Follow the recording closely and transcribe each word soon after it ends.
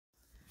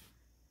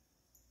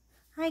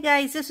Hi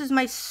guys, this is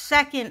my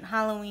second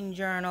Halloween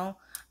journal.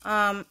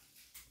 I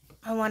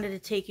wanted to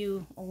take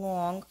you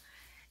along,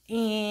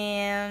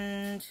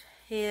 and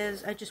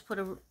I just put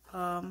an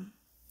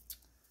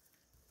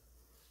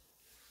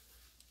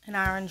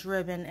orange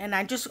ribbon, and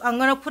I'm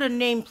gonna put a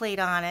nameplate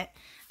on it,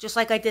 just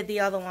like I did the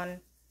other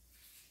one,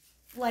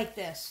 like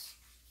this.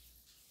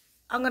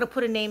 I'm gonna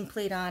put a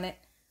nameplate on it.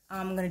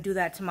 I'm gonna do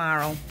that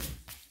tomorrow.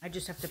 I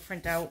just have to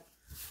print out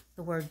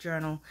the word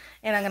journal,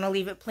 and I'm gonna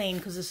leave it plain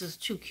because this is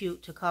too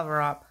cute to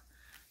cover up.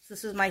 So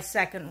this is my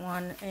second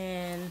one,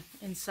 and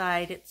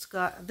inside it's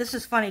got, this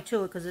is funny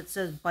too because it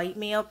says bite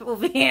me up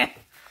over here.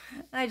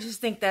 I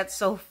just think that's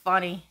so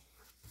funny.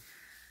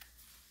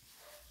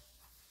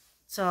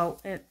 So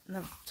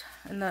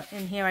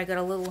in here I got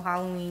a little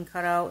Halloween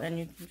cutout, and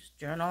you can just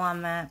journal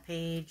on that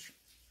page.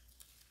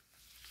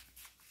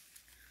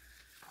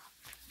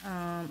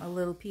 A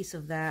little piece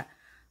of that.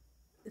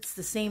 It's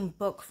the same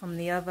book from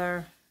the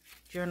other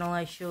journal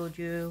I showed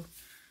you.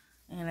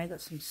 And I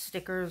got some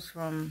stickers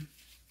from,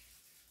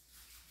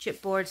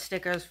 chipboard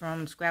stickers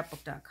from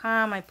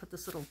scrapbook.com. I put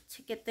this little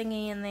ticket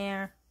thingy in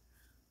there.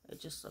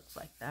 It just looks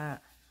like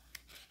that.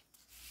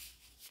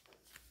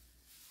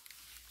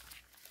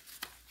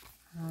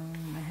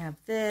 I have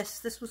this.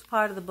 This was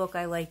part of the book.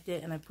 I liked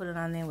it, and I put it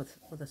on there with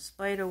a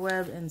spider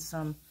web and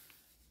some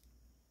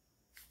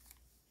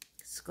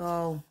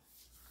skull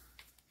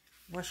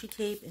washi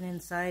tape, and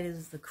inside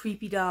is the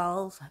creepy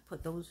dolls. I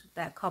put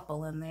that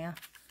couple in there.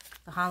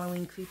 The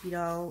Halloween creepy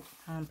doll,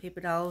 paper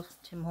dolls,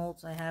 Tim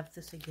Holtz. I have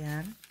this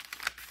again.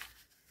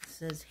 It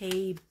says,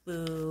 "Hey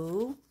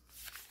Boo."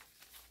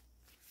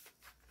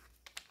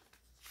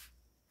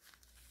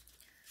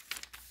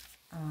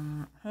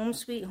 Home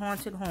Sweet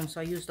Haunted Home. So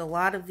I used a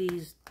lot of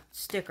these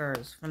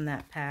stickers from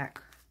that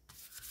pack.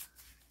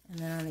 And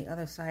then on the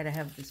other side, I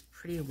have this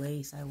pretty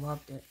lace. I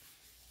loved it,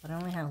 but I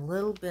only had a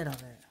little bit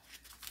of it.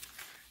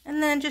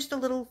 And then just a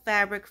little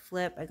fabric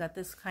flip. I got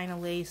this kind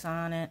of lace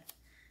on it.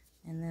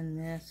 And then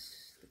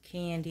this, the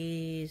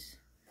candies.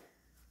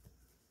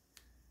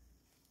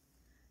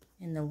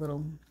 And the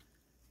little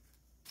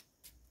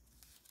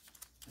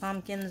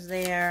pumpkins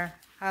there.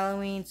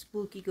 Halloween,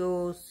 spooky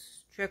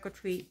ghosts, trick or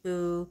treat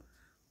boo,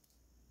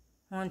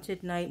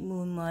 haunted night,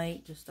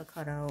 moonlight, just a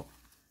cutout.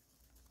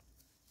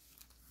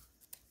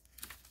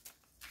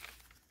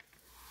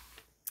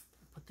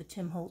 Put the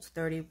Tim Holtz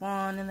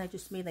 31, and I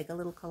just made like a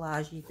little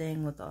collage-y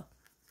thing with a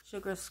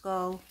sugar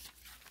skull.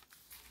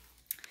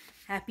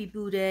 Happy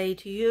Boo Day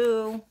to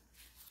you.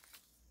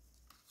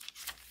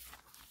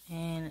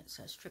 And it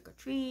says trick or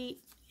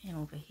treat. And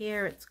over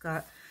here it's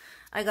got,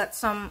 I got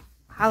some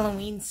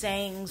Halloween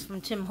sayings from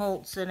Tim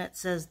Holtz, and it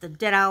says, "The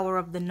dead hour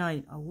of the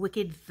night, a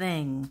wicked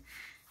thing."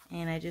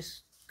 And I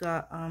just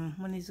got one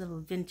of these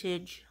little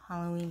vintage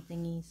Halloween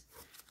thingies.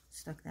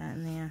 Stuck that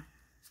in there.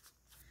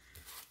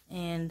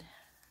 And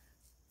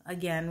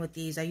again, with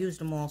these, I used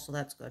them all, so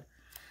that's good.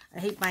 I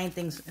hate buying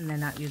things and then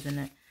not using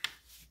it.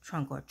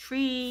 Trunk or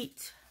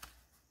treat.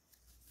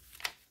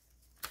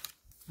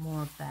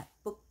 More of that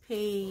book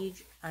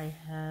page.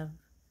 I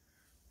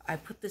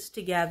put this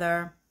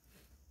together.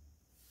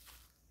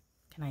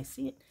 Can I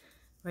see it?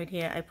 Right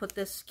here. I put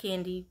this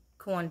candy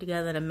corn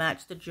together to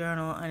match the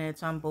journal, and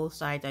it's on both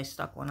sides. I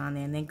stuck one on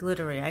there, and they're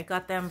glittery. I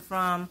got them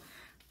from,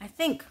 I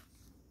think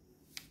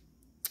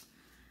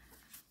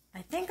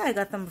I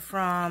got them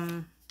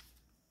from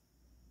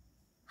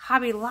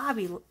Hobby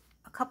Lobby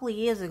a couple of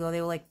years ago. They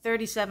were like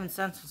 37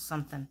 cents or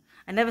something.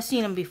 I never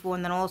seen them before,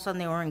 and then all of a sudden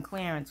they were in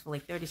clearance for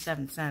like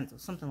 37 cents or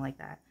something like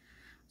that.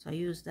 So I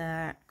used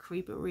that.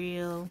 Creep It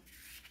Real.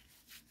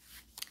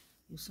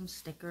 Use some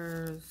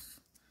stickers.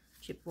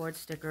 Chipboard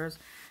stickers.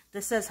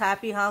 This says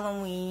Happy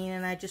Halloween,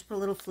 and I just put a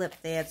little flip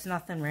there. It's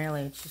nothing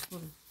really. It's just a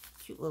little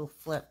cute little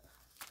flip.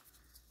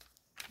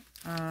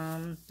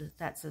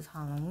 That says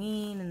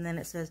Halloween, and then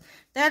it says,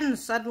 "Then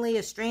suddenly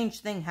a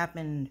strange thing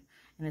happened,"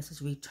 and it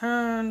says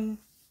returned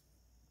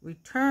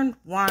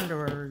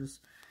wanderers.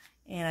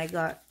 And I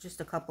got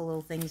just a couple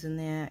little things in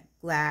there.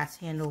 Glass,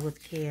 handle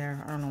with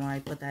care. I don't know why I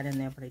put that in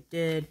there, but I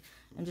did.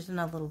 And just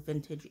another little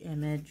vintage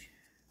image.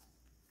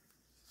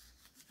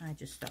 I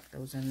just stuck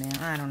those in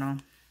there. I don't know.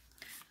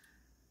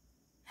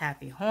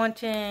 Happy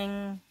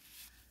Haunting.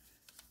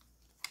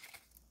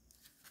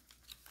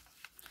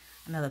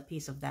 Another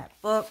piece of that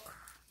book.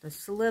 The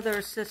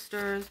Slither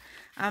Sisters.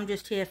 I'm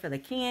just here for the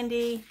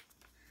candy.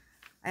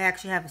 I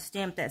actually have a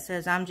stamp that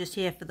says, "I'm just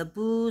here for the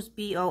booze,"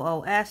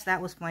 B-O-O-S.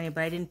 That was funny,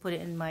 but I didn't put it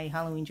in my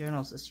Halloween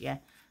journals this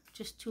year.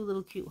 Just two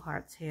little cute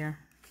hearts here.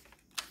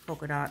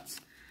 Polka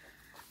dots.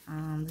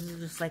 This is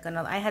just like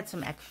another, I had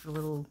some extra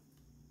little,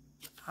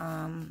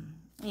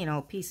 you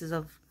know, pieces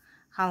of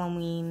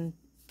Halloween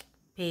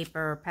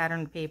paper,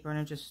 patterned paper, and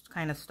I just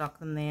kind of stuck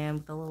them there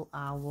with a little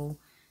owl.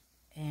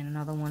 And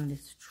another one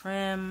is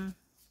trim.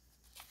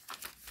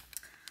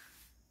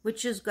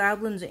 Witches,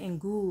 goblins, and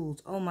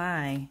ghouls. Oh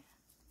my.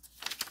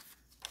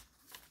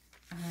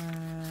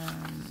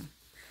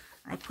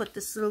 I put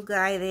this little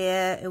guy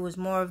there. It was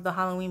more of the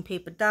Halloween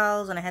paper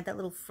dolls, and I had that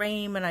little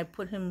frame, and I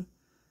put him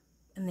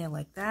in there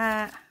like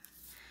that.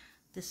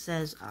 This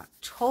says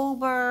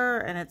October,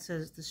 and it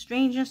says the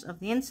strangeness of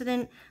the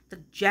incident, the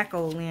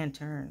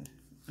jack-o'-lantern.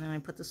 And I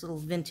put this little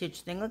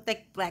vintage thing. Look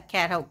like Black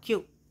Cat, how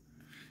cute.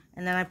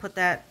 And then I put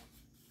that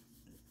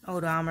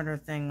odometer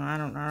thing. I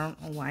don't know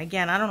why.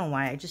 Again, I don't know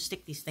why. I just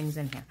stick these things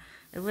in here.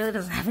 It really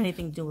doesn't have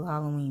anything to do with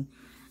Halloween.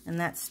 And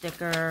that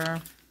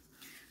sticker.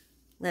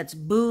 Let's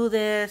boo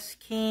this.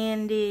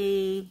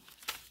 Candy.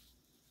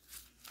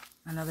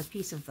 Another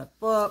piece of the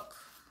book.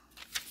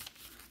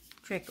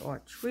 Trick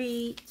or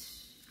treat.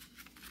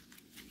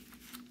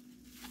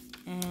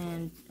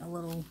 And a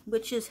little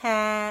witch's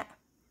hat.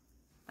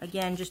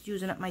 Again, just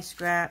using up my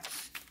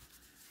scraps.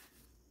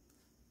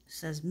 It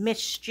says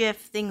mischief.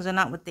 Things are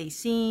not what they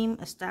seem.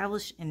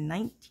 Established in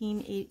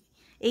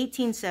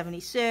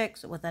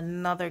 1876 with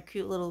another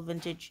cute little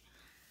vintage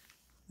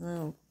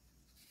little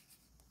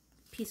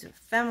piece of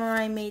ephemera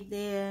I made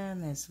there.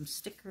 And there's some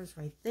stickers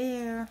right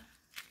there.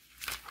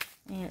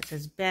 And it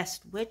says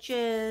best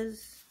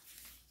witches.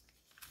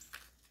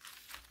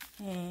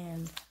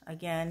 And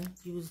again,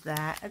 use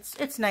that.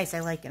 It's nice.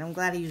 I like it. I'm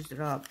glad I used it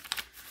up.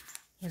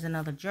 Here's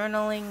another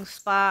journaling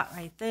spot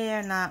right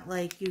there. Not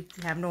like you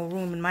have no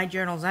room in my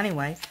journals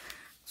anyway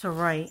to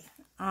write.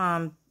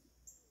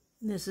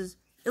 This is,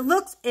 it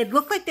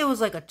looked like there was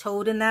like a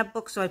toad in that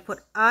book, so I put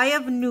eye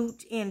of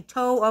newt and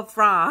toe of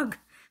frog.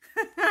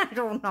 I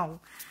don't know.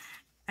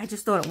 I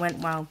just thought it went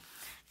well.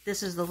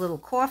 This is the little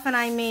coffin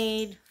I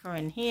made for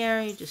in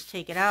here. You just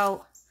take it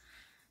out,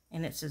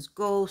 and it says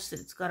ghost.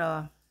 It's got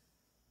a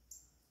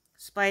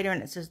spider,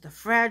 and it says the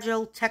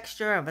fragile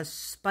texture of a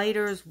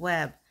spider's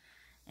web.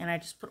 And I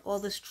just put all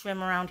this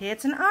trim around here.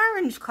 It's an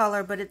orange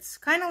color, but it's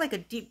kind of like a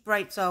deep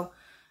bright, so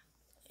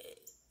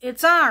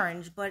it's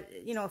orange. But,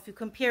 you know, if you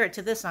compare it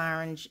to this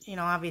orange, you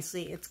know,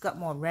 obviously it's got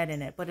more red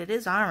in it, but it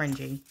is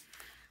orangey.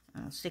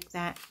 I'll stick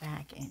that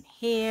back in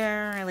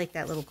here. I like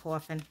that little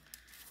coffin.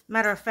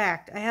 Matter of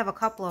fact, I have a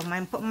couple of them.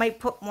 I might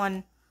put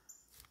one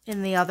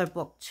in the other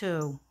book,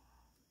 too,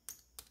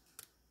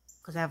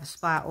 because I have a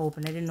spot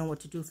open. I didn't know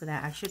what to do for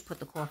that. I should put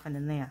the coffin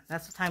in there.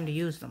 That's the time to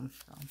use them.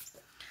 So.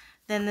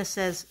 Then this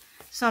says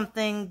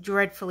something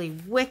dreadfully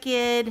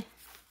wicked.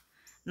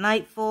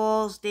 Night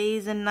falls,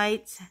 days and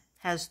nights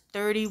has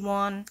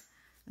 31.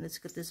 And it's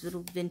got this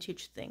little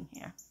vintage thing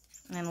here.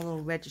 And a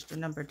little register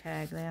number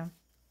tag there.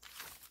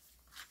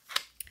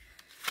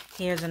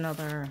 Here's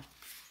another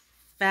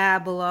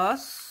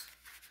fabulous.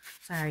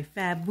 And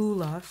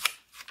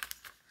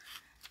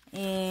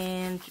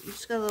you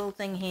just got a little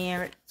thing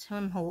here. It's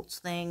Tim Holtz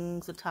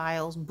things, the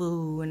tiles,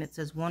 boo. And it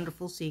says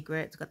wonderful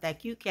secret. It's got that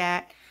cute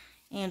cat.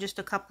 And just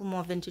a couple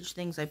more vintage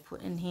things I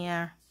put in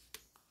here.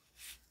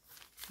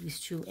 These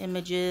two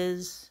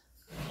images.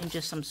 And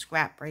just some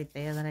scrap right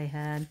there that I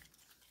had.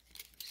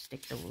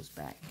 Stick those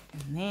back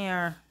in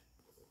there.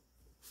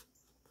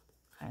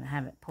 Kind of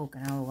have it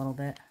poking out a little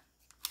bit.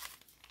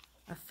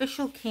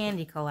 Official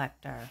candy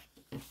collector.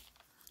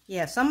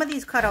 Yeah, some of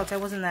these cutouts I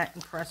wasn't that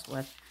impressed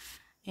with.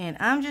 And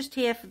I'm just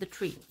here for the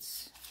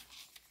treats.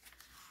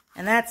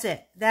 And that's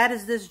it. That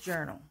is this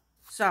journal.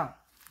 So,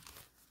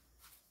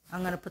 I'm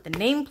going to put the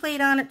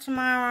nameplate on it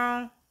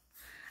tomorrow.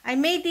 I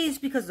made these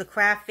because the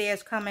craft fair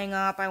is coming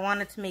up. I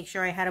wanted to make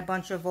sure I had a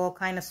bunch of all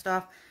kind of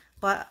stuff.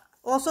 But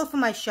also for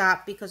my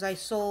shop, because I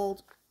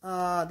sold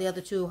the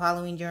other two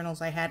Halloween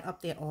journals I had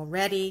up there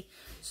already.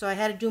 So I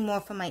had to do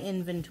more for my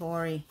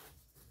inventory.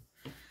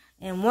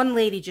 And one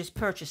lady just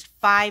purchased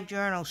 5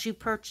 journals. She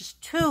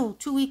purchased 2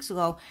 weeks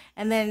ago.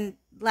 And then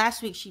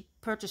last week she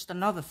purchased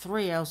another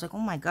 3. I was like, oh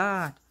my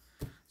God.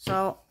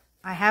 So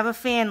I have a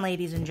fan,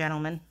 ladies and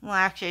gentlemen. Well,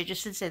 actually, I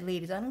just said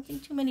ladies. I don't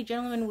think too many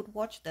gentlemen would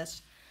watch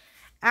this.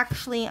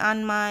 Actually,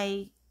 on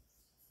my,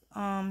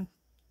 on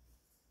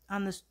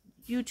this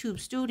YouTube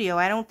studio,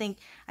 I think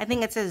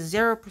it says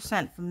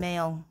 0% for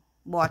male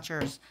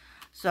watchers.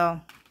 So,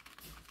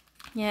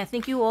 yeah, I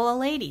think you all are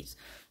ladies.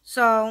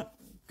 So,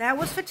 that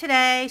was for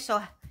today.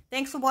 So,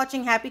 thanks for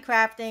watching. Happy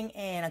crafting,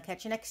 and I'll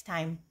catch you next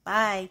time.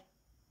 Bye.